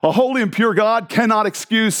A holy and pure God cannot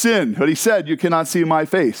excuse sin. But he said, you cannot see my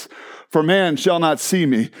face, for man shall not see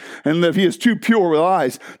me, and live. He is too pure with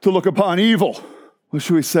eyes to look upon evil. What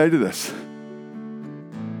should we say to this?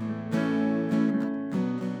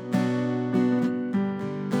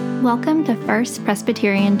 Welcome to First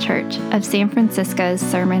Presbyterian Church of San Francisco's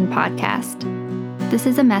Sermon Podcast. This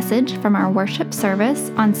is a message from our worship service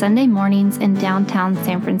on Sunday mornings in downtown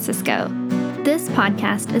San Francisco. This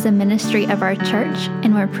podcast is a ministry of our church,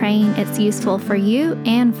 and we're praying it's useful for you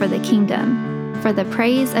and for the kingdom, for the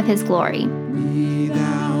praise of His glory. Be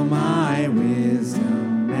thou my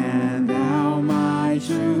wisdom, and thou my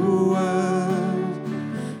true word.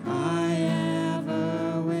 I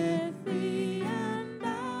ever with thee, and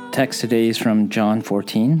thou... Text today is from John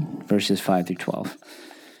 14, verses 5 through 12.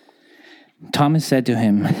 Thomas said to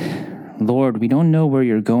him, Lord, we don't know where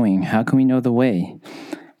you're going. How can we know the way?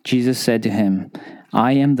 Jesus said to him,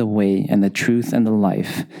 I am the way and the truth and the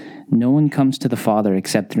life. No one comes to the Father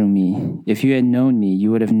except through me. If you had known me, you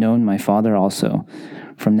would have known my Father also.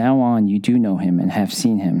 From now on, you do know him and have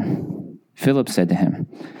seen him. Philip said to him,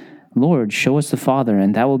 Lord, show us the Father,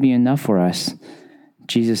 and that will be enough for us.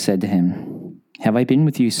 Jesus said to him, Have I been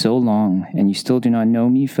with you so long, and you still do not know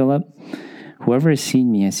me, Philip? Whoever has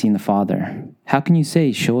seen me has seen the Father. How can you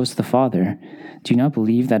say, Show us the Father? Do you not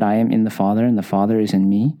believe that I am in the Father and the Father is in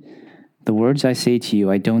me? The words I say to you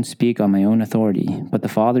I don't speak on my own authority, but the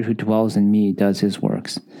Father who dwells in me does his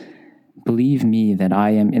works. Believe me that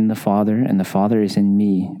I am in the Father and the Father is in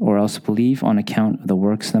me, or else believe on account of the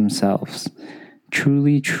works themselves.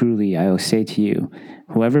 Truly, truly, I will say to you,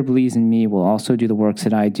 whoever believes in me will also do the works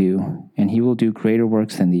that I do, and he will do greater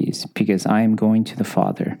works than these, because I am going to the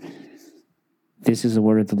Father. This is the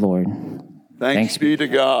word of the Lord. Thanks be to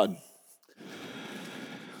God.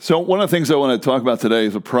 So one of the things I want to talk about today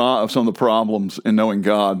is some of the problems in knowing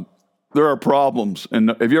God. There are problems. And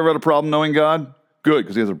have you ever had a problem knowing God? Good,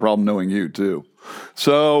 because he has a problem knowing you too.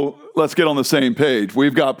 So let's get on the same page.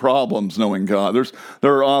 We've got problems knowing God.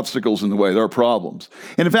 There are obstacles in the way. There are problems.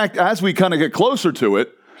 And in fact, as we kind of get closer to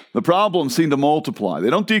it, the problems seem to multiply. They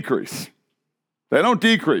don't decrease. They don't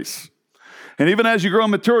decrease. And even as you grow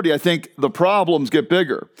in maturity, I think the problems get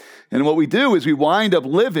bigger. And what we do is we wind up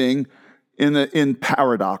living in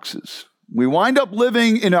paradoxes. We wind up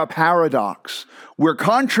living in a paradox where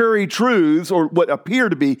contrary truths, or what appear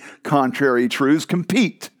to be contrary truths,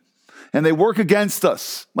 compete. And they work against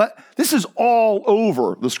us. But this is all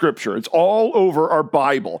over the Scripture. It's all over our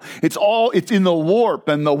Bible. It's in the warp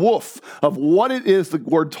and the woof of what it is the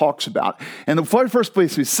Word talks about. And the first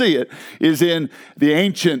place we see it is in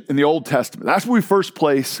the Old Testament. That's where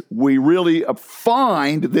we really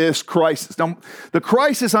find this crisis. Now, the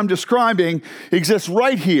crisis I'm describing exists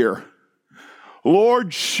right here.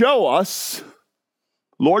 Lord, show us.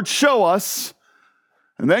 Lord, show us.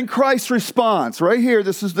 And then Christ responds right here.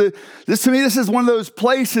 This is one of those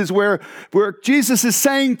places where Jesus is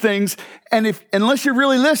saying things, and unless you're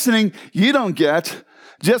really listening, you don't get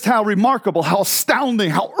just how remarkable, how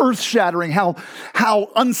astounding, how earth-shattering, how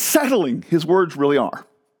unsettling his words really are.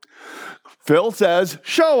 Phil says,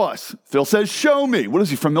 show us. Phil says, show me. What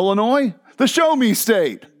is he, from Illinois? The show me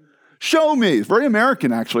state. Show me. It's very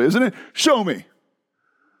American, actually, isn't it? Show me.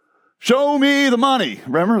 Show me the money.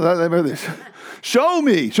 Remember this? Show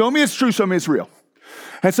me it's true, show me it's real.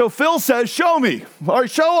 And so Phil says, show me. All right,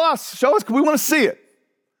 show us, we want to see it.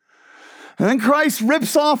 And then Christ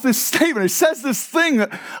rips off this statement. He says this thing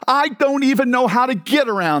that I don't even know how to get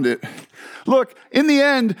around it. Look, in the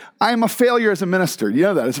end, I am a failure as a minister. You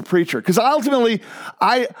know that, as a preacher. Because ultimately,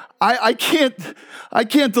 I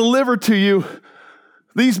can't deliver to you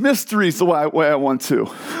these mysteries the way I want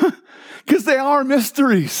to. Because they are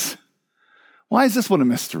mysteries. Why is this one a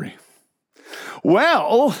mystery?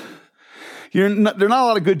 Well, there are not a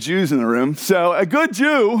lot of good Jews in the room. So a good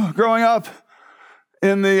Jew growing up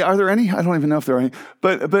are there any? I don't even know if there are any.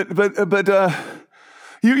 But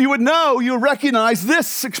you would know, you would recognize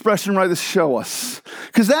this expression right, this show us.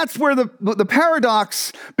 Because that's where the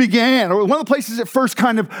paradox began, or one of the places it first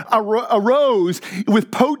kind of arose with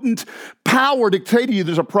potent power dictating you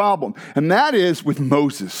there's a problem. And that is with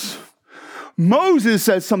Moses. Moses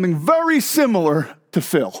says something very similar to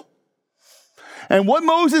Phil. And what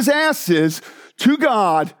Moses asks is, to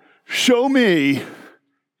God, show me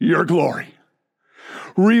your glory.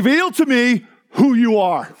 Reveal to me who you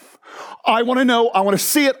are. I want to know, I want to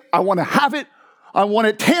see it, I want to have it, I want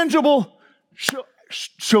it tangible.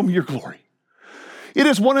 Show me your glory. It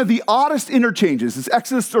is one of the oddest interchanges. It's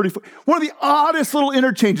Exodus 34. One of the oddest little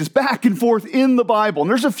interchanges back and forth in the Bible.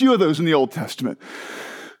 And there's a few of those in the Old Testament.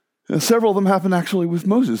 Several of them happen actually with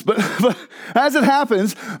Moses. But as it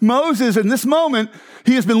happens, Moses, in this moment,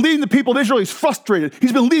 he has been leading the people of Israel. He's frustrated.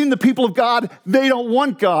 He's been leading the people of God. They don't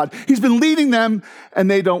want God. He's been leading them, and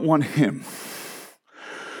they don't want him.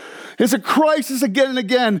 It's a crisis again and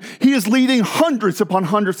again. He is leading hundreds upon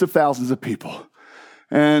hundreds of thousands of people.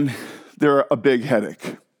 And they're a big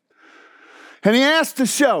headache. And he asked the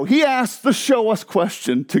show us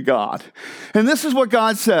question to God. And this is what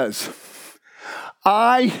God says.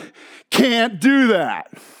 I can't do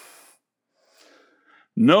that.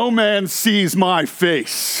 No man sees my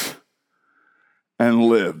face and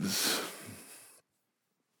lives.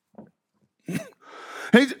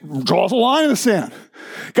 He draws a line in the sand.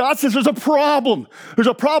 God says there's a problem. There's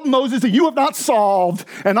a problem, Moses, that you have not solved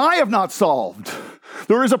and I have not solved.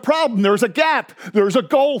 There is a problem. There is a gap. There is a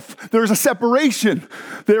gulf. There is a separation.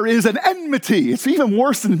 There is an enmity. It's even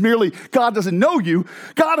worse than merely God doesn't know you.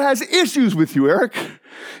 God has issues with you, Eric.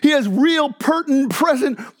 He has real, pertinent,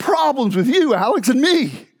 present problems with you, Alex, and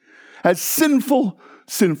me as sinful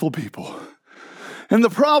people. And the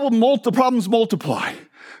problems multiply.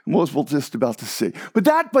 Most we're just about to see. But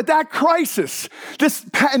that crisis,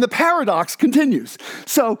 and the paradox continues.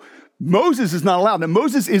 So Moses is not allowed. And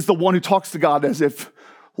Moses is the one who talks to God as if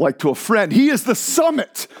like to a friend. He is the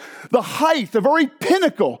summit, the height, the very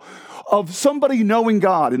pinnacle of somebody knowing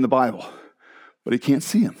God in the Bible. But he can't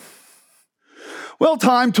see him. Well,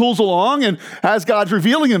 time tools along, and as God's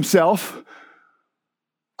revealing himself,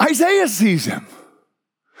 Isaiah sees him.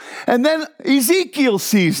 And then Ezekiel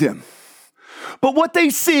sees him. But what they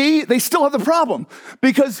see, they still have the problem.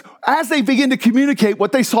 Because as they begin to communicate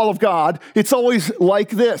what they saw of God, it's always like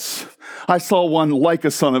this. I saw one like a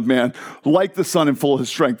son of man, like the sun in full of his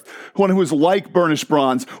strength. One who was like burnished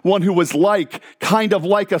bronze. One who was like, kind of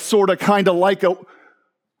like a, sort of, kind of like a.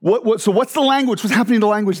 So what's the language? What's happening to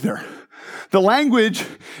language there? The language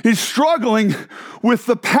is struggling with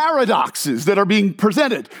the paradoxes that are being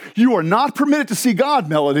presented. You are not permitted to see God,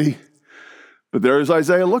 Melody. But there is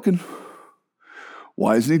Isaiah looking.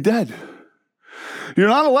 Why isn't he dead? You're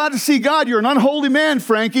not allowed to see God. You're an unholy man,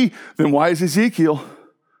 Frankie. Then why is Ezekiel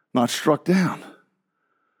not struck down?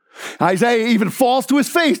 Isaiah even falls to his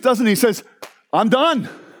face, doesn't he? He says, I'm done.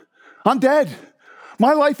 I'm dead.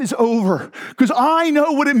 My life is over because I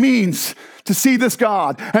know what it means to see this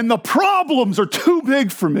God. And the problems are too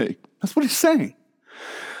big for me. That's what he's saying.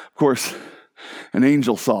 Of course, an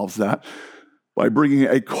angel solves that by bringing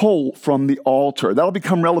a coal from the altar. That'll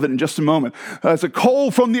become relevant in just a moment. As a coal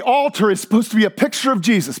from the altar is supposed to be a picture of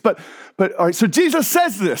Jesus. But all right, so Jesus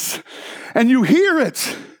says this, and you hear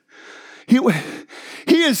it.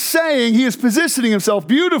 He is saying, he is positioning himself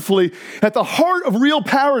beautifully at the heart of real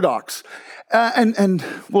paradox. And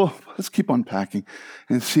well, let's keep unpacking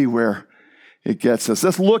and see where it gets us.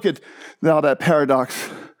 Let's look at how that paradox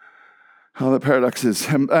is.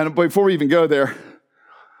 And before we even go there,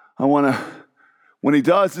 when he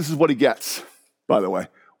does, this is what he gets, by the way.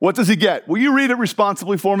 What does he get? Will you read it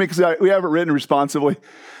responsibly for me? Because we have it written responsibly.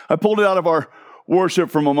 I pulled it out of our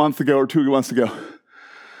worship from a month ago or 2 months ago.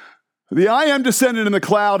 The I Am descended in the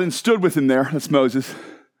cloud and stood with him there, that's Moses,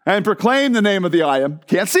 and proclaimed the name of the I Am.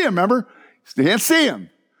 Can't see him, remember? Can't see him.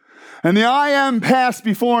 And the I Am passed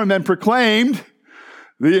before him and proclaimed,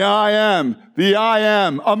 the I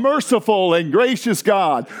Am, a merciful and gracious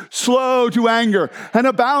God, slow to anger and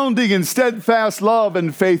abounding in steadfast love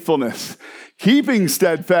and faithfulness, keeping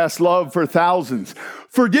steadfast love for thousands,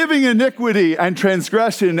 forgiving iniquity and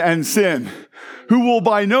transgression and sin, who will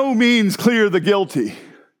by no means clear the guilty.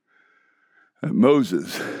 And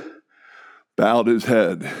Moses bowed his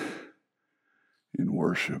head in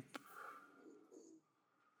worship.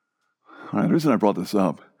 All right, the reason I brought this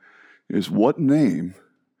up is what name,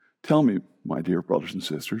 tell me, my dear brothers and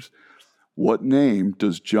sisters, what name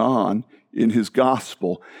does John in his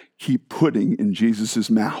gospel keep putting in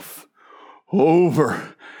Jesus' mouth?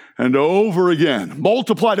 Over and over again,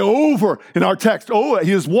 multiplied over in our text. Oh,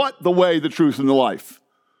 he is what? The way, the truth, and the life.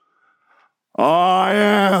 I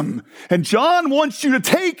am. And John wants you to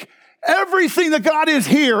take everything that God is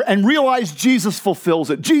here and realize Jesus fulfills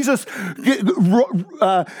it. Jesus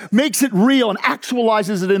makes it real and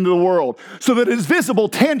actualizes it into the world so that it is visible,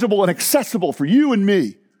 tangible, and accessible for you and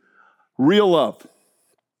me. Real love.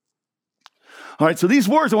 All right, so these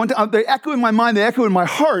words, they echo in my mind, they echo in my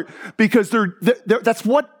heart because that's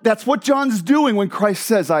what John's doing when Christ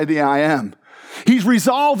says, I am. He's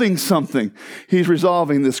resolving something. He's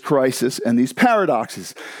resolving this crisis and these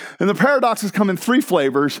paradoxes. And the paradoxes come in 3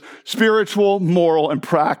 flavors: spiritual, moral, and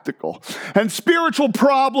practical. And spiritual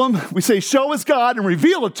problem, we say, show us God and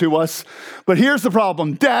reveal it to us. But here's the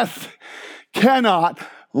problem. Death cannot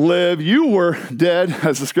live. You were dead,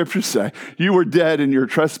 as the scriptures say. You were dead in your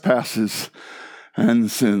trespasses and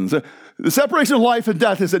sins. The separation of life and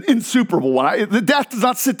death is an insuperable one. The death does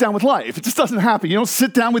not sit down with life. It just doesn't happen. You don't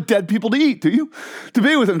sit down with dead people to eat, do you? To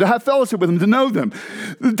be with them, to have fellowship with them, to know them.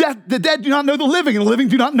 The dead do not know the living, and the living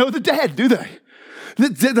do not know the dead, do they?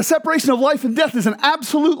 The separation of life and death is an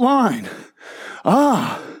absolute line.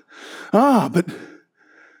 But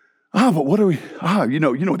what are we? You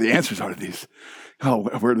know what the answers are to these.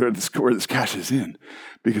 Where this cashes in,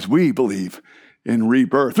 because we believe in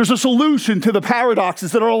rebirth. There's a solution to the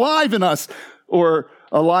paradoxes that are alive in us or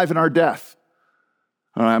alive in our death.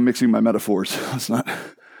 All right, I'm mixing my metaphors.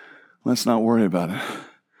 Let's not worry about it.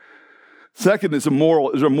 Second is a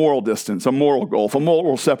moral distance, a moral gulf, a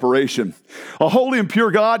moral separation. A holy and pure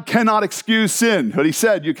God cannot excuse sin. But he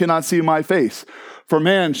said, you cannot see my face, for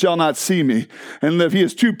man shall not see me and live. He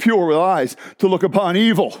is too pure with eyes to look upon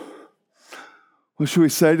evil. What should we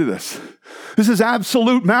say to this? This is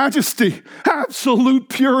absolute majesty, absolute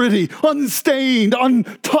purity, unstained,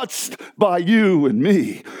 untouched by you and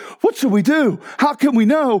me. What should we do? How can we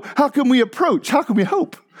know? How can we approach? How can we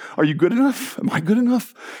hope? Are you good enough? Am I good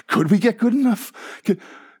enough? Could we get good enough?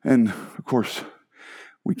 And of course,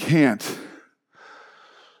 we can't.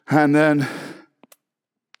 And then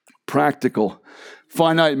practical,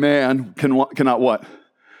 finite man cannot what?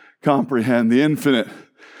 Comprehend the infinite.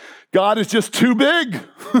 God is just too big.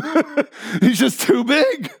 He's just too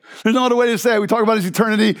big. There's no other way to say it. We talk about his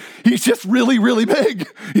eternity. He's just really, really big.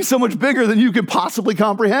 He's so much bigger than you can possibly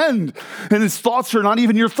comprehend. And his thoughts are not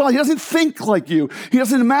even your thoughts. He doesn't think like you. He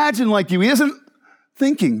doesn't imagine like you. He isn't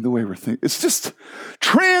thinking the way we're thinking. It's just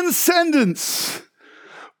transcendence.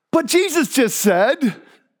 But Jesus just said,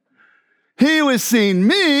 he who has seen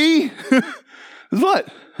me is what?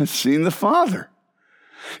 Has seen the Father.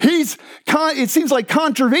 It seems like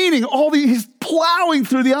contravening he's plowing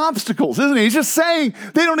through the obstacles, isn't he? He's just saying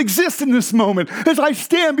they don't exist in this moment. As I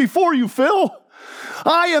stand before you, Phil,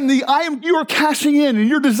 you are cashing in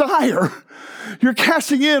your desire. You're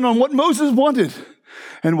cashing in on what Moses wanted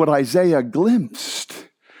and what Isaiah glimpsed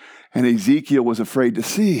and Ezekiel was afraid to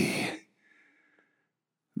see.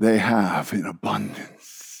 They have in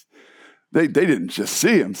abundance. They didn't just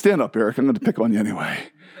see him. Stand up, Eric. I'm going to pick on you anyway.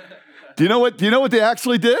 Do you know what they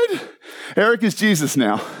actually did? Eric is Jesus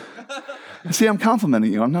now. See, I'm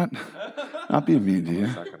complimenting you. I'm not being mean to you.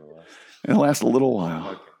 It'll last a little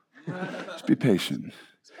while. Just be patient.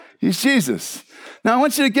 He's Jesus. Now I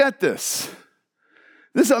want you to get this.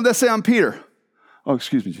 Let's say I'm Peter. Oh,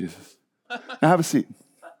 excuse me, Jesus. Now have a seat.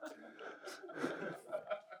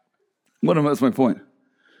 That's my point.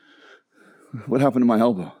 What happened to my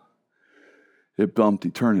elbow? It bumped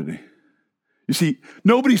eternity. You see,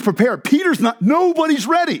 nobody's prepared. Nobody's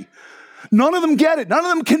ready. None of them get it. None of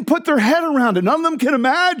them can put their head around it. None of them can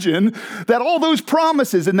imagine that all those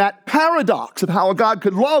promises and that paradox of how a God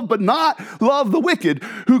could love but not love the wicked,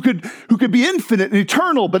 who could be infinite and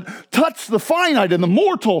eternal but touch the finite and the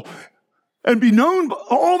mortal and be known,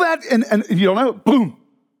 all that, and you don't know, boom,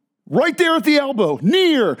 right there at the elbow,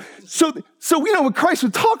 near. So when Christ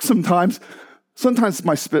would talk sometimes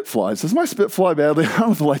my spit flies. Does my spit fly badly? I don't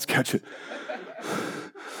know if the lights catch it.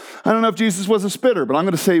 I don't know if Jesus was a spitter, but I'm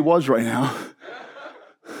going to say he was right now.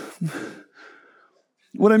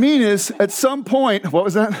 What I mean is, at some point, what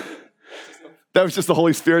was that? That was just the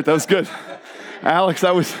Holy Spirit. That was good. Alex,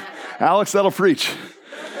 that'll preach.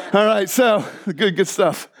 All right, so good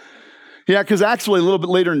stuff. Yeah, because actually a little bit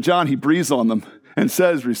later in John, he breathes on them and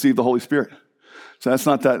says, receive the Holy Spirit. So that's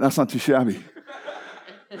not too shabby.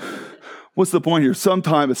 What's the point here? At some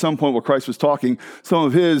point while Christ was talking, some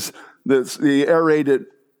of the aerated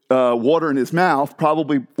water in his mouth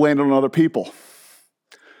probably landed on other people.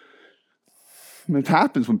 It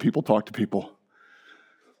happens when people talk to people.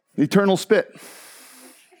 Eternal spit.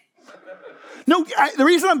 No, the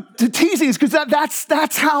reason I'm teasing is because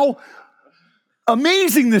that's how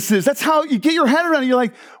amazing this is. That's how you get your head around it. You're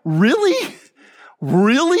like, really?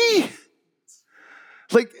 Really?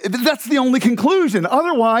 Like, that's the only conclusion.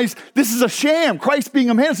 Otherwise, this is a sham. Christ being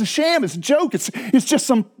a man is a sham. It's a joke. It's just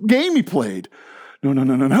some game he played.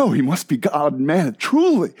 No. He must be God and man,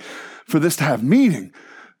 truly, for this to have meaning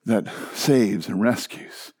that saves and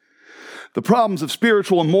rescues. The problems of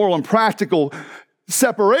spiritual and moral and practical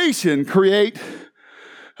separation create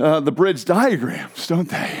the bridge diagrams, don't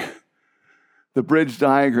they? The bridge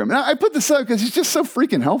diagram. Now, I put this up because it's just so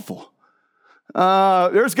freaking helpful.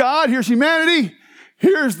 There's God, here's humanity.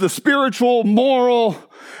 Here's the spiritual, moral,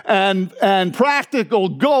 and practical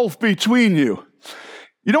gulf between you.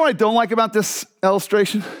 You know what I don't like about this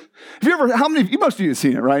illustration? Most of you have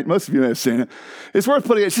seen it, right? Most of you have seen it. It's worth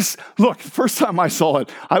putting it. It's just, look, the first time I saw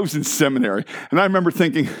it, I was in seminary. And I remember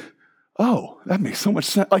thinking, oh, that makes so much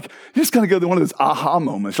sense. Like, you just kind of go to one of those aha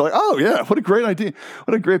moments. You're like, oh, yeah, what a great idea.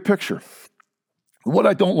 What a great picture. What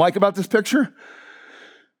I don't like about this picture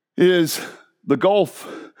is the gulf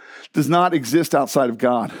does not exist outside of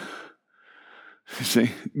God. You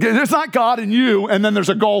see, there's not God in you, and then there's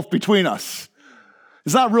a gulf between us.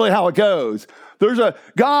 It's not really how it goes.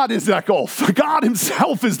 God is that gulf. God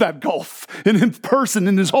himself is that gulf in his person,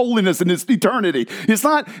 in his holiness, in his eternity. It's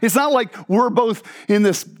not like we're both in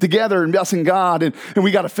this together and blessing God and we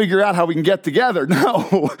got to figure out how we can get together.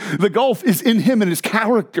 No, the gulf is in him and his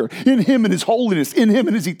character, in him and his holiness, in him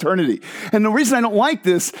and his eternity. And the reason I don't like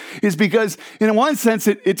this is because in one sense,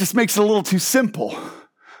 it just makes it a little too simple.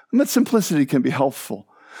 And that simplicity can be helpful.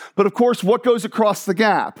 But of course, what goes across the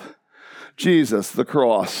gap? Jesus, the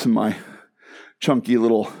cross, my chunky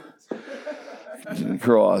little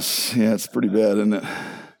cross. Yeah, it's pretty bad, isn't it?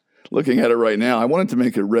 Looking at it right now, I wanted to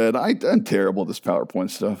make it red. I'm terrible at this PowerPoint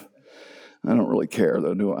stuff. I don't really care,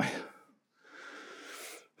 though, do I?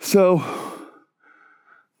 So,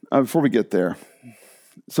 before we get there,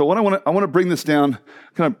 so what I want to bring this down,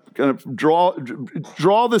 kind of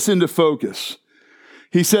draw this into focus.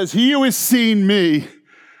 He says, "He who has seen me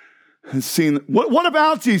has seen." What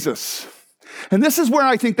about Jesus? And this is where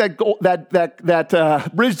I think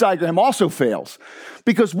that bridge diagram also fails.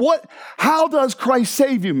 Because how does Christ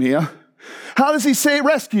save you, Mia? How does he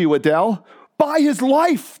rescue you, Adele? By his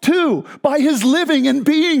life, too. By his living and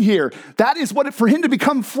being here. That is for him to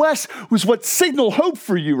become flesh was what signaled hope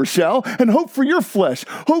for you, Rochelle, and hope for your flesh.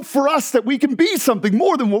 Hope for us that we can be something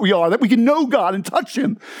more than what we are, that we can know God and touch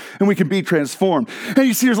him, and we can be transformed. And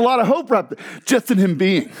you see, there's a lot of hope wrapped just in him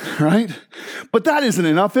being, right? But that isn't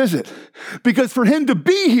enough, is it? Because for him to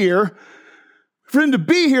be here,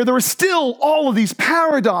 there were still all of these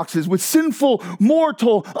paradoxes with sinful,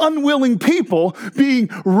 mortal, unwilling people being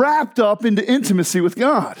wrapped up into intimacy with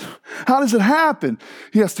God. How does it happen?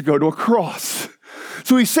 He has to go to a cross.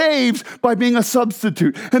 So he saves by being a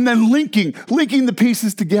substitute and then linking the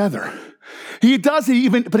pieces together. He does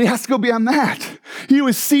it but he has to go beyond that. He who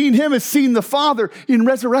has seen him has seen the Father in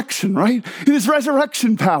resurrection, right? In his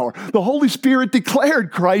resurrection power. The Holy Spirit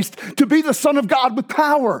declared Christ to be the Son of God with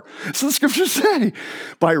power. So the scriptures say,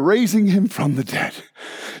 by raising him from the dead.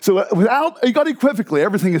 So unequivocally,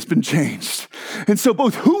 everything has been changed. And so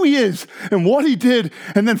both who he is and what he did,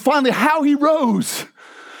 and then finally how he rose.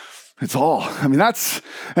 It's all,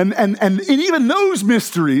 and even those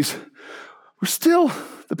mysteries were still,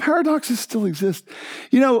 the paradoxes still exist.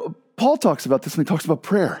 You know, Paul talks about this when he talks about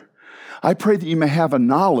prayer. I pray that you may have a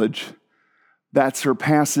knowledge that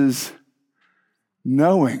surpasses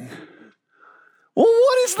knowing. Well,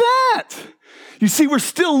 what is that? You see, we're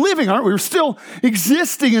still living, aren't we? We're still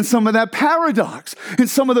existing in some of that paradox, in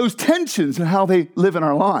some of those tensions and how they live in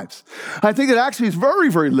our lives. I think it actually is very,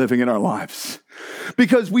 very living in our lives.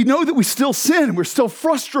 Because we know that we still sin, and we're still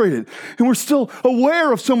frustrated, and we're still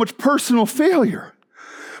aware of so much personal failure.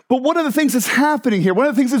 But one of the things that's happening here, one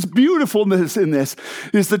of the things that's beautiful in this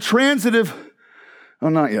is the transitive, oh,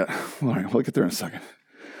 not yet. All right, we'll get there in a second.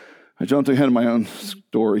 I jumped ahead of my own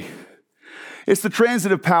story. It's the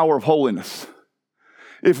transitive power of holiness.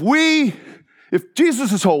 If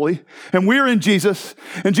Jesus is holy, and we're in Jesus,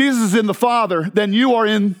 and Jesus is in the Father, then you are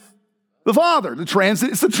in the Father.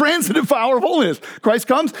 It's the transitive power of holiness. Christ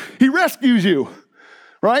comes, he rescues you,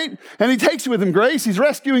 right? And he takes you with him grace. He's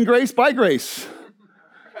rescuing grace by grace.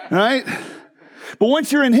 Right? But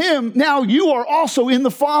once you're in him, now you are also in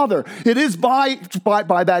the Father. It is by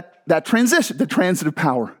that transition, the transitive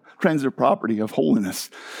power, transitive property of holiness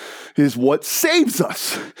is what saves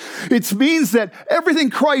us. It means that everything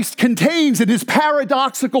Christ contains in his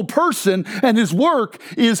paradoxical person and his work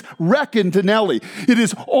is reckoned to Nellie. It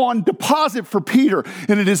is on deposit for Peter,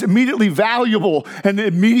 and it is immediately valuable and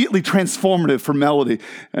immediately transformative for Melody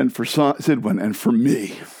and for Sidwin and for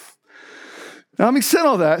me. Now, having said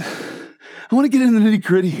all that, I want to get into the nitty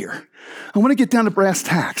gritty here. I want to get down to brass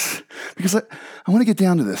tacks because I want to get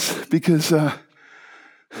down to this because, all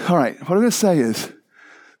right, what I'm going to say is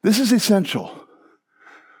this is essential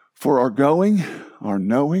for our going, our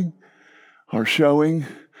knowing, our showing,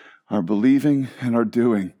 our believing, and our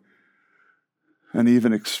doing, and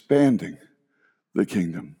even expanding the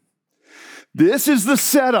kingdom. This is the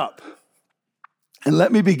setup. And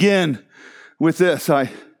let me begin with this.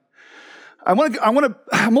 I'm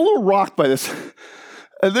a little rocked by this.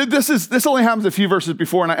 This only happens a few verses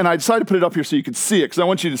before, and I decided to put it up here so you could see it, because I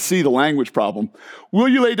want you to see the language problem. Will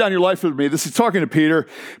you lay down your life with me? This is talking to Peter.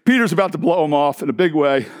 Peter's about to blow him off in a big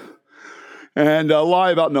way and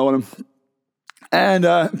lie about knowing him. And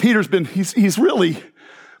Peter's he's really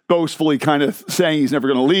boastfully kind of saying he's never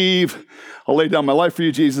going to leave. I'll lay down my life for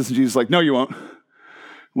you, Jesus. And Jesus is like, no, you won't.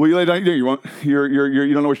 Will you lay down? No, you won't. You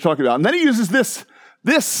don't know what you're talking about. And then he uses this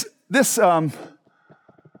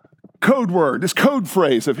code word, this code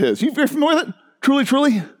phrase of his. You're familiar with it? Truly,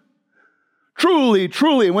 truly? Truly,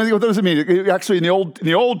 truly. And what does it mean? Actually, in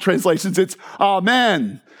the old translations, it's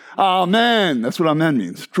amen. Amen. That's what amen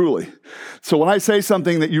means, truly. So when I say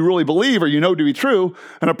something that you really believe or you know to be true,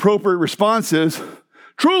 an appropriate response is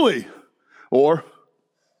truly, or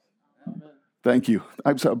thank you.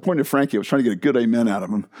 I was pointing to Frankie. I was trying to get a good amen out of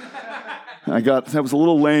him. That was a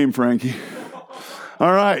little lame, Frankie.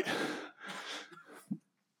 All right.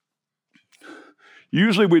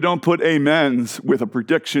 Usually we don't put amens with a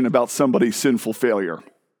prediction about somebody's sinful failure.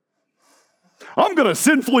 I'm going to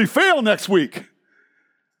sinfully fail next week.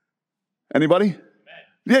 Anybody?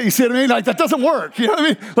 Yeah, you see what I mean? Like, that doesn't work. You know what I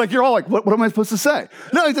mean? Like, you're all like, what am I supposed to say?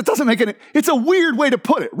 No, that doesn't make any. It's a weird way to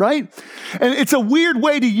put it, right? And it's a weird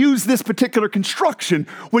way to use this particular construction.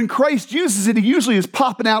 When Christ uses it, he usually is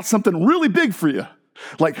popping out something really big for you.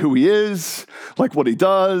 Like who he is, like what he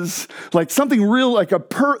does, like something real, like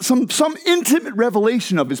some intimate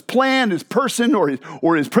revelation of his plan, his person,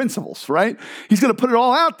 or his principles, right? He's going to put it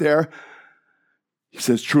all out there. He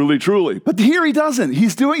says, truly, truly. But here he doesn't.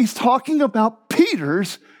 He's talking about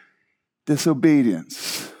Peter's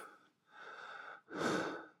disobedience.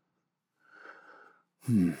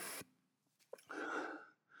 Well,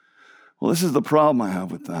 this is the problem I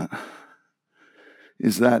have with that.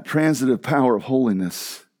 Is that transitive power of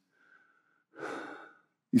holiness.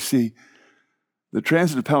 You see, the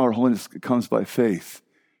transitive power of holiness comes by faith.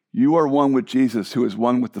 You are one with Jesus, who is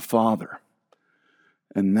one with the Father.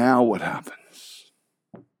 And now what happens?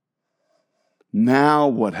 Now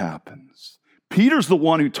what happens? Peter's the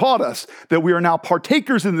one who taught us that we are now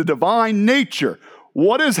partakers in the divine nature.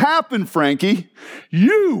 What has happened, Frankie?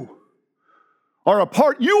 You are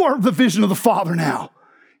the vision of the Father now.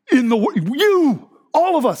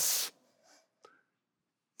 All of us,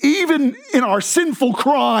 even in our sinful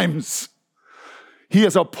crimes, he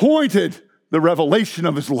has appointed the revelation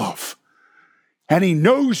of his love. And he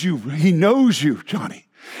knows you, Johnny.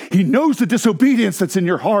 He knows the disobedience that's in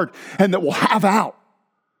your heart and that will have out,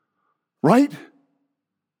 right?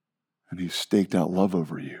 And he's staked out love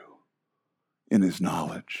over you in his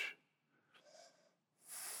knowledge.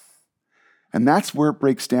 And that's where it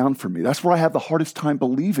breaks down for me. That's where I have the hardest time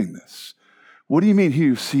believing this. What do you mean he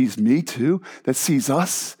who sees me too, that sees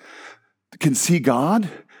us, can see God?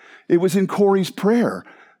 It was in Corey's prayer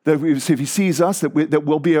that if he sees us, that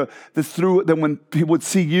when people would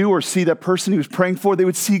see you or see that person he was praying for, they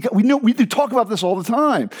would see God. We talk about this all the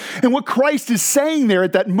time. And what Christ is saying there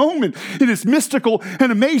at that moment in this mystical and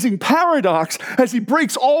amazing paradox, as he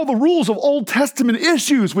breaks all the rules of Old Testament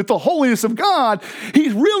issues with the holiness of God,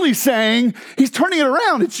 he's really saying, he's turning it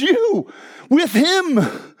around. It's you with him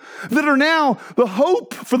that are now the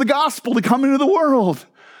hope for the gospel to come into the world.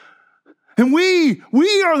 And we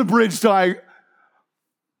are the bridge to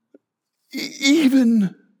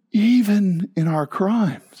even in our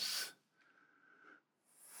crimes.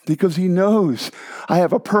 Because he knows I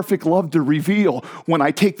have a perfect love to reveal when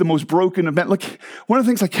I take the most broken event. Look, one of the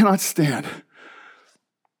things I cannot stand.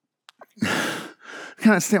 What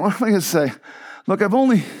am I going to say? Look, I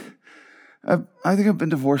think I've been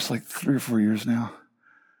divorced like 3 or 4 years now.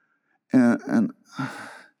 And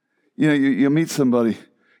you know, you meet somebody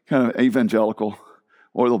kind of evangelical,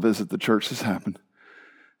 or they'll visit the church. This happened,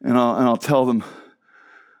 and I'll tell them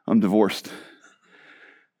I'm divorced.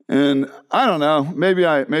 And I don't know, maybe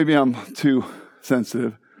I'm too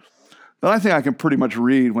sensitive, but I think I can pretty much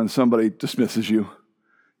read when somebody dismisses you.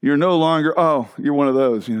 You're no longer, you're one of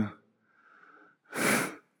those, you know.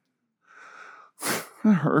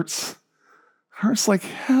 That hurts. It hurts like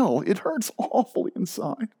hell. It hurts awfully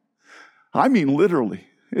inside. I mean, literally,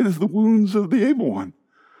 it is the wounds of the able one.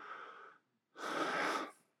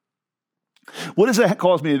 What does that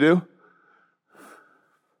cause me to do?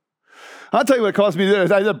 I'll tell you what it caused me to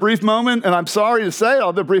do. I had a brief moment, and I'm sorry to say it, I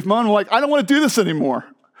had a brief moment, I'm like, I don't want to do this anymore.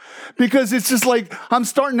 Because it's just like, I'm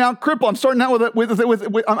starting out crippled. I'm starting out with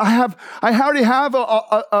I already have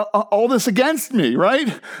all this against me,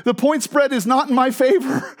 right? The point spread is not in my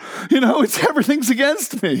favor. You know, everything's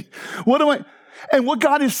against me. And what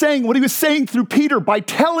God is saying, what he was saying through Peter by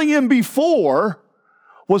telling him before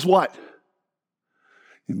was what?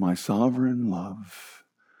 In my sovereign love,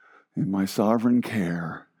 in my sovereign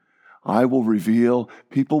care, I will reveal,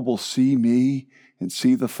 people will see me and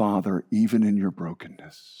see the Father even in your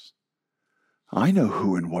brokenness. I know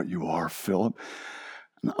who and what you are, Philip.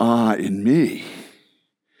 And in me,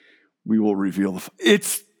 we will reveal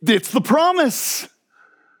it's the promise.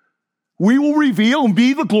 We will reveal and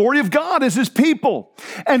be the glory of God as his people.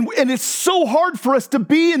 And it's so hard for us to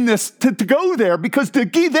be in this, to go there, because to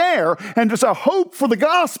be there and there's a hope for the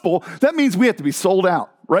gospel, that means we have to be sold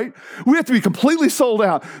out, right? We have to be completely sold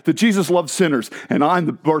out that Jesus loves sinners, and I'm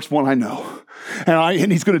the first one I know.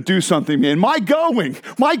 And he's going to do something. And my going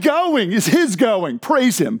is his going.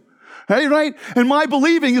 Praise him. Hey, right? And my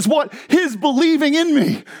believing is what? His believing in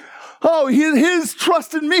me. Oh, his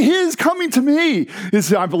trust in me, his coming to me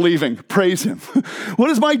is I'm believing. Praise him. What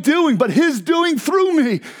is my doing? But his doing through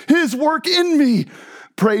me, his work in me.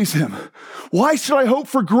 Praise him. Why should I hope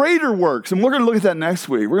for greater works? And we're going to look at that next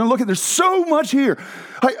week. We're going to look at, there's so much here.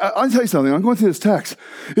 I'll tell you something. I'm going through this text.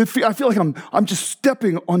 I feel like I'm just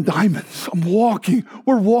stepping on diamonds.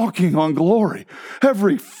 We're walking on glory.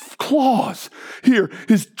 Every clause here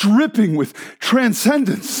is dripping with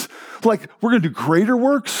transcendence. Like, we're going to do greater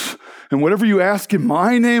works, and whatever you ask in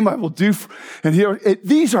my name, I will do. And here,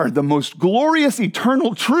 these are the most glorious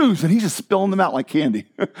eternal truths, and he's just spilling them out like candy.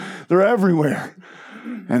 They're everywhere.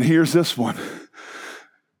 And here's this one.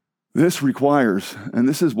 This requires, and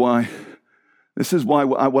this is why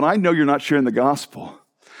when I know you're not sharing the gospel,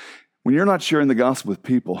 when you're not sharing the gospel with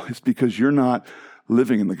people, it's because you're not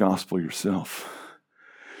living in the gospel yourself.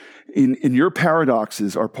 In your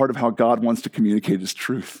paradoxes are part of how God wants to communicate his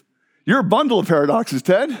truth. You're a bundle of paradoxes,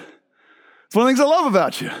 Ted. It's one of the things I love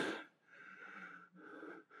about you.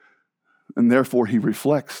 And therefore, he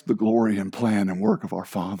reflects the glory and plan and work of our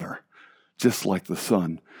Father, just like the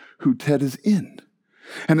Son, who Ted is in.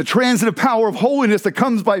 And the transitive power of holiness that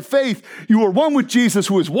comes by faith, you are one with Jesus,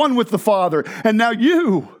 who is one with the Father. And now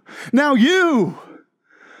you.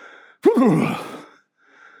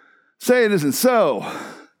 Say it isn't so.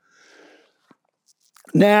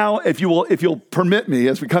 Now, if you'll permit me,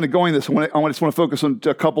 as we're kind of going this, I just want to focus on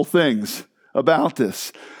a couple things about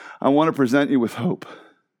this. I want to present you with hope.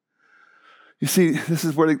 You see, this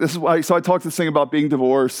is why. So I talked this thing about being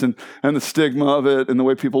divorced and the stigma of it and the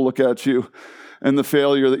way people look at you and the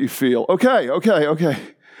failure that you feel. Okay,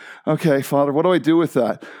 Father, what do I do with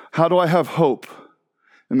that? How do I have hope?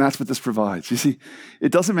 And that's what this provides. You see,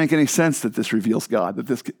 it doesn't make any sense that this reveals God, that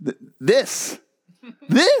this.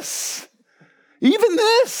 Even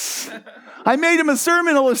this. I made him a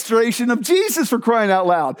sermon illustration of Jesus, for crying out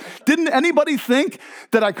loud. Didn't anybody think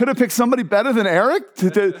that I could have picked somebody better than Eric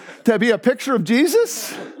to be a picture of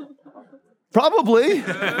Jesus? Probably.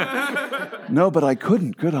 No, but I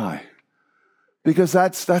couldn't, could I? Because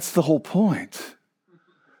that's the whole point.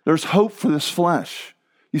 There's hope for this flesh.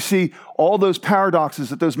 You see, all those paradoxes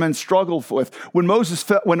that those men struggled with. When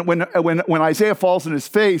Isaiah falls in his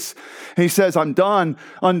face and he says, "I'm done,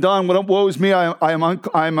 undone. Woe is me! I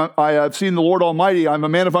have seen the Lord Almighty. I'm a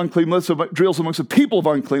man of unclean lips, dwells amongst the people of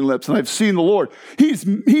unclean lips, and I've seen the Lord." He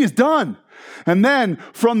is done. And then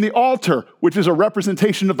from the altar, which is a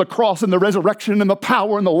representation of the cross and the resurrection and the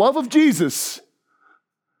power and the love of Jesus,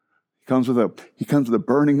 he comes with a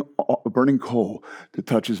burning coal to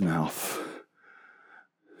touch his mouth.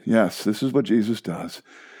 Yes, this is what Jesus does.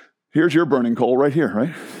 Here's your burning coal right here,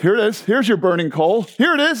 right? Here it is. Here's your burning coal.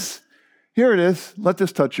 Here it is. Here it is. Let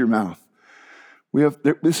this touch your mouth.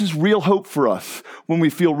 This is real hope for us when we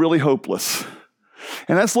feel really hopeless.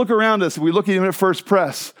 And let's look around us. If we look even at First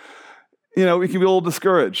Press, we can be a little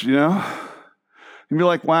discouraged, And be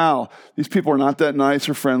like, wow, these people are not that nice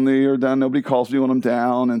or friendly or down. Nobody calls me when I'm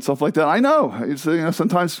down and stuff like that. I know.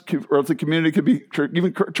 Sometimes the community could be,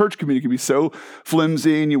 even church community could be so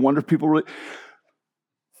flimsy, and you wonder if people really.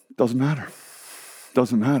 Doesn't matter.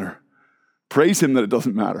 Doesn't matter. Praise him that it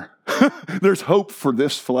doesn't matter. There's hope for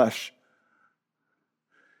this flesh.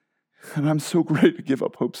 And I'm so great to give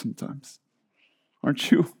up hope sometimes. Aren't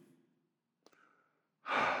you?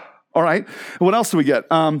 All right. What else do we get?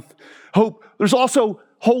 Hope. There's also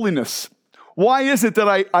holiness. Why is it that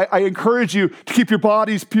I encourage you to keep your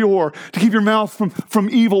bodies pure, to keep your mouth from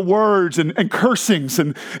evil words and cursings?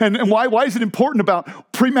 And why is it important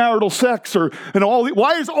about premarital sex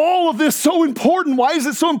why is all of this so important? Why is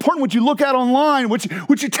it so important what you look at online,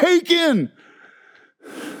 what you take in?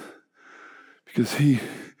 Because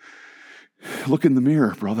look in the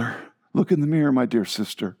mirror, brother. Look in the mirror, my dear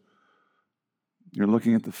sister. You're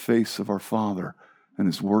looking at the face of our Father and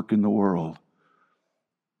his work in the world.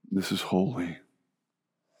 This is holy.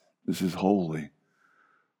 This is holy.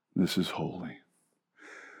 This is holy.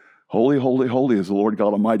 Holy, holy, holy is the Lord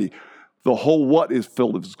God Almighty. The whole what is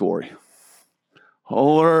filled with his glory.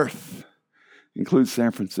 Whole earth includes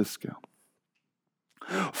San Francisco.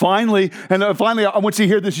 Finally, I want you to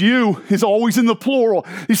hear this, you is always in the plural.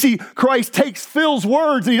 You see, Christ takes Phil's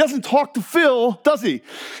words and he doesn't talk to Phil, does he?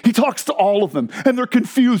 He talks to all of them and they're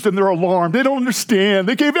confused and they're alarmed. They don't understand.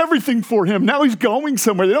 They gave everything for him. Now he's going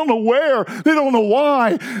somewhere. They don't know where. They don't know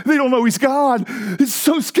why. They don't know he's God. It's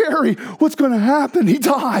so scary. What's going to happen? He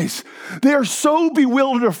dies. They are so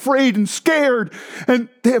bewildered, afraid, and scared, and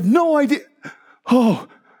they have no idea. Oh,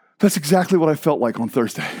 that's exactly what I felt like on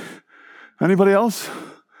Thursday. Anybody else?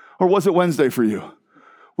 Or was it Wednesday for you?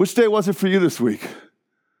 Which day was it for you this week?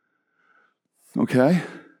 Okay.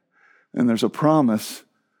 And there's a promise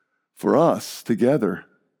for us together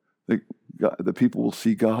that the people will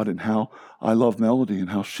see God and how I love Melody and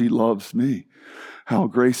how she loves me. How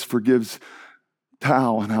Grace forgives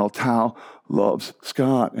Tao and how Tao loves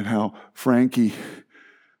Scott and how Frankie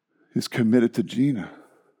is committed to Gina.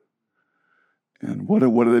 And what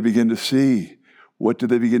do they begin to see? What do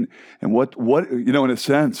they begin, and what in a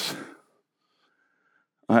sense,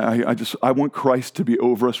 I want Christ to be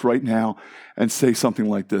over us right now and say something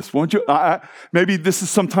like this. Won't you? Maybe this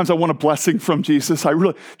is sometimes I want a blessing from Jesus.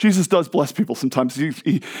 Jesus does bless people sometimes.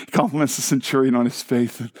 He compliments the centurion on his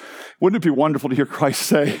faith. And wouldn't it be wonderful to hear Christ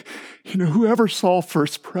say, whoever saw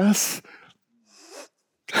first press,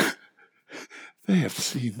 they have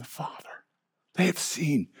seen the Father. They have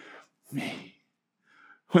seen me.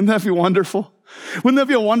 Wouldn't that be wonderful? Wouldn't that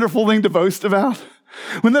be a wonderful thing to boast about?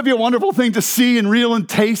 Wouldn't that be a wonderful thing to see and real and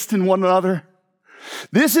taste in one another?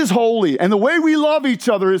 This is holy, and the way we love each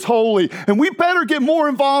other is holy, and we better get more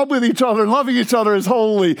involved with each other, and loving each other is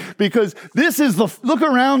holy, because look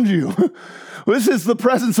around you. This is the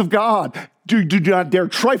presence of God. Do not dare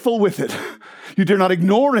trifle with it. You dare not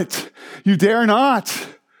ignore it. You dare not.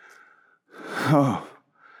 Oh,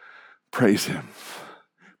 praise him.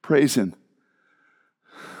 Praise him.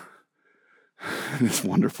 This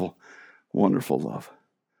wonderful, wonderful love.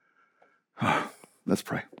 Let's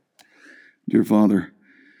pray. Dear Father,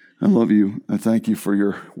 I love you. I thank you for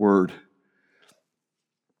your word.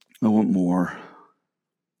 I want more.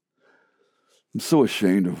 I'm so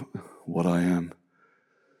ashamed of what I am,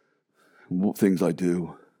 what things I do.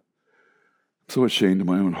 I'm so ashamed of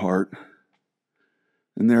my own heart.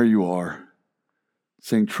 And there you are,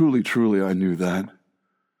 saying, truly, truly, I knew that.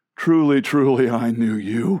 Truly, truly, I knew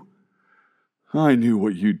you. I knew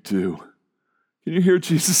what you'd do. Can you hear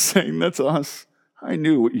Jesus saying, that's us? I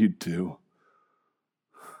knew what you'd do.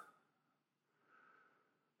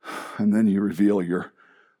 And then you reveal your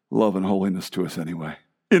love and holiness to us anyway.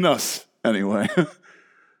 In us anyway.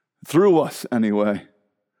 Through us anyway.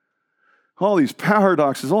 All these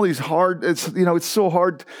paradoxes, all these hard, it's so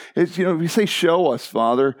hard. We say, show us,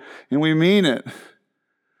 Father, and we mean it.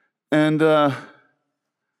 And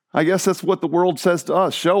I guess that's what the world says to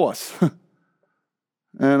us, show us.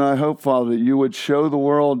 And I hope, Father, that you would show the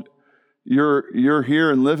world you're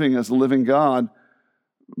here and living as the living God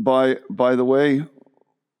by the way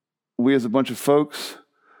we as a bunch of folks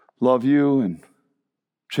love you and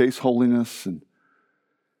chase holiness. And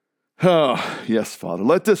yes, Father,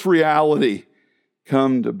 let this reality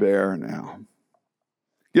come to bear now.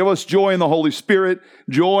 Give us joy in the Holy Spirit,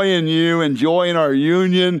 joy in you, and joy in our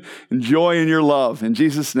union, and joy in your love. In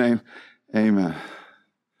Jesus' name, amen.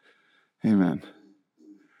 Amen.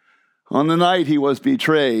 On the night he was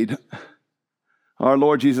betrayed, our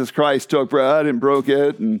Lord Jesus Christ took bread and broke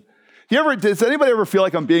it. And does anybody ever feel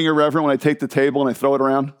like I'm being irreverent when I take the table and I throw it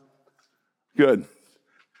around? Good.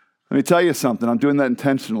 Let me tell you something. I'm doing that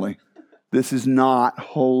intentionally. This is not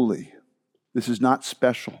holy. This is not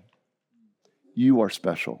special. You are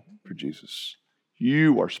special for Jesus.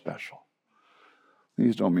 You are special.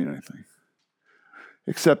 These don't mean anything,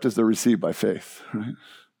 except as they're received by faith, right?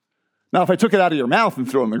 Now, if I took it out of your mouth and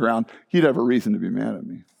threw it on the ground, you'd have a reason to be mad at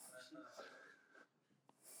me.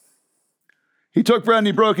 He took bread and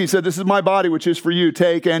he broke. He said, this is my body, which is for you.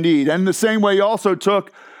 Take and eat. And in the same way, he also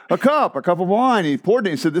took a cup of wine. He poured it.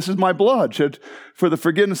 He said, this is my blood shed for the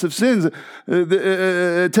forgiveness of sins.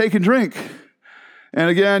 Take and drink. And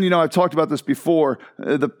again, I've talked about this before.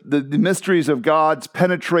 The mysteries of God's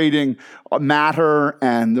penetrating matter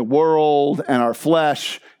and the world and our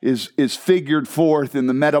flesh is figured forth in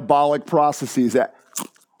the metabolic processes that,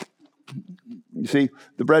 you see,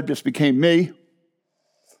 the bread just became me.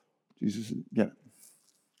 Jesus, get it.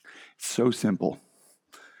 It's so simple.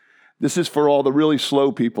 This is for all the really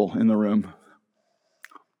slow people in the room.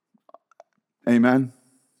 Amen.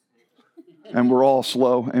 And we're all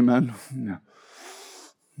slow. Amen. Yeah.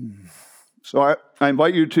 So I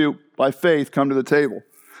invite you to, by faith, come to the table.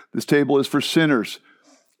 This table is for sinners.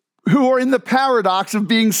 who are in the paradox of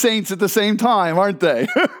being saints at the same time, aren't they?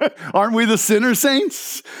 Aren't we the sinner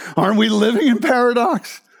saints? Aren't we living in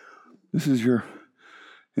paradox? This is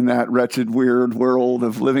in that wretched, weird world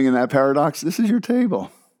of living in that paradox, this is your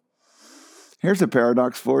table. Here's a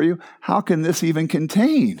paradox for you. How can this even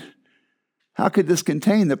contain? How could this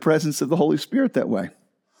contain the presence of the Holy Spirit that way?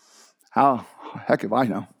 How, heck if I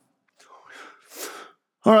know.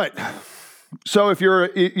 All right. So if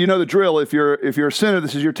you know the drill, if you're a sinner,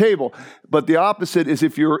 this is your table. But the opposite is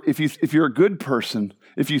if you're a good person,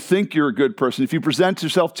 if you think you're a good person, if you present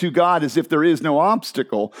yourself to God as if there is no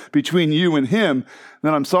obstacle between you and him,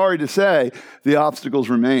 then I'm sorry to say the obstacles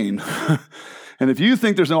remain. And if you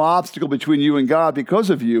think there's no obstacle between you and God because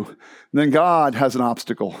of you, then God has an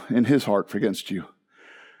obstacle in his heart against you.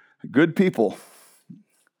 Good people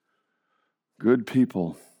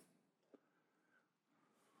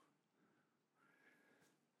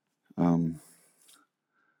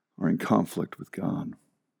are in conflict with God.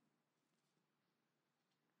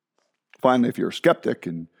 Finally, if you're a skeptic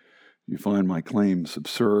and you find my claims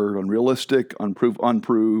absurd, unrealistic,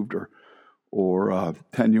 unproved, or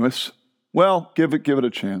tenuous, well, give it a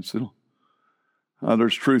chance.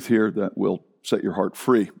 There's truth here that will set your heart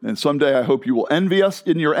free. And someday I hope you will envy us.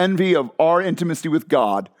 In your envy of our intimacy with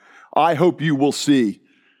God, I hope you will see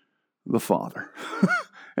the Father.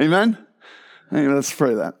 Amen? Anyway, let's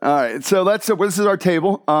pray that. All right, so this is our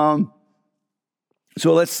table. We're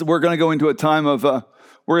going to go into a time of,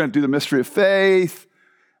 we're going to do the mystery of faith,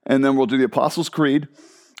 and then we'll do the Apostles' Creed,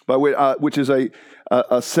 which is a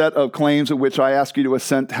set of claims of which I ask you to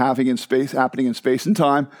assent happening in space and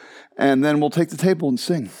time, and then we'll take the table and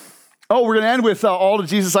sing. Oh, we're going to end with "All to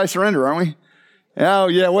Jesus I Surrender," aren't we? Oh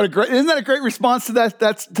yeah, isn't that a great response to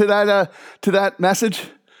that message?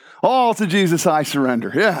 All to Jesus I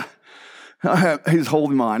surrender. Yeah. He's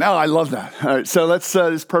holding mine. Oh, I love that. All right, so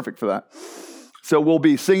it's perfect for that. So we'll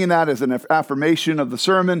be singing that as an affirmation of the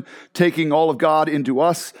sermon, taking all of God into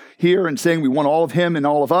us here and saying we want all of him and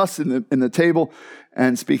all of us in the table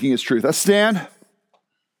and speaking his truth. Let's stand.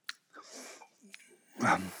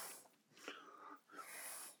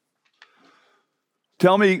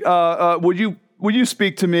 Tell me, would you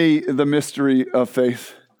speak to me the mystery of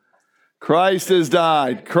faith? Christ has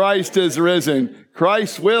died. Christ is risen.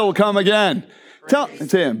 Christ will come again. Tell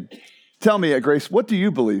me, Grace, what do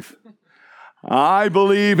you believe? I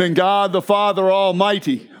believe in God the Father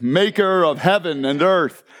Almighty, maker of heaven and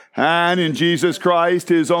earth, and in Jesus Christ,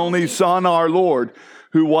 his only Son, our Lord,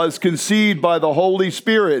 who was conceived by the Holy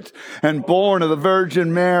Spirit and born of the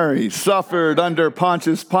Virgin Mary, suffered under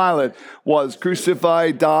Pontius Pilate, was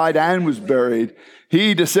crucified, died, and was buried.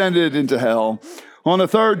 He descended into hell. On the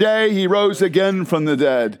third day, he rose again from the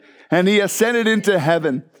dead, and he ascended into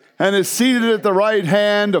heaven and is seated at the right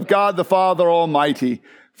hand of God the Father Almighty.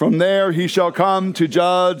 From there he shall come to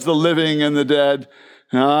judge the living and the dead.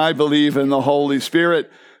 And I believe in the Holy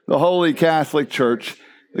Spirit, the Holy Catholic Church,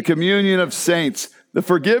 the communion of saints, the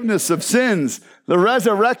forgiveness of sins, the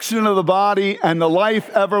resurrection of the body, and the life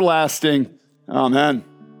everlasting. Amen.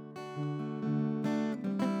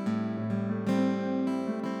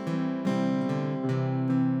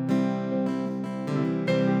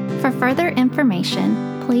 For further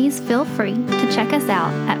information, please feel free to check us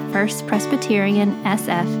out at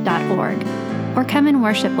firstpresbyteriansf.org or come and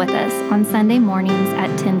worship with us on Sunday mornings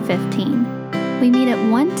at 10:15. We meet at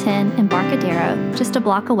 110 Embarcadero, just a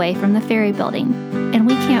block away from the Ferry Building, and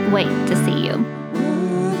we can't wait to see you.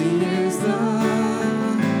 Worthy is the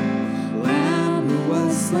Lamb who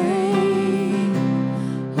was slain.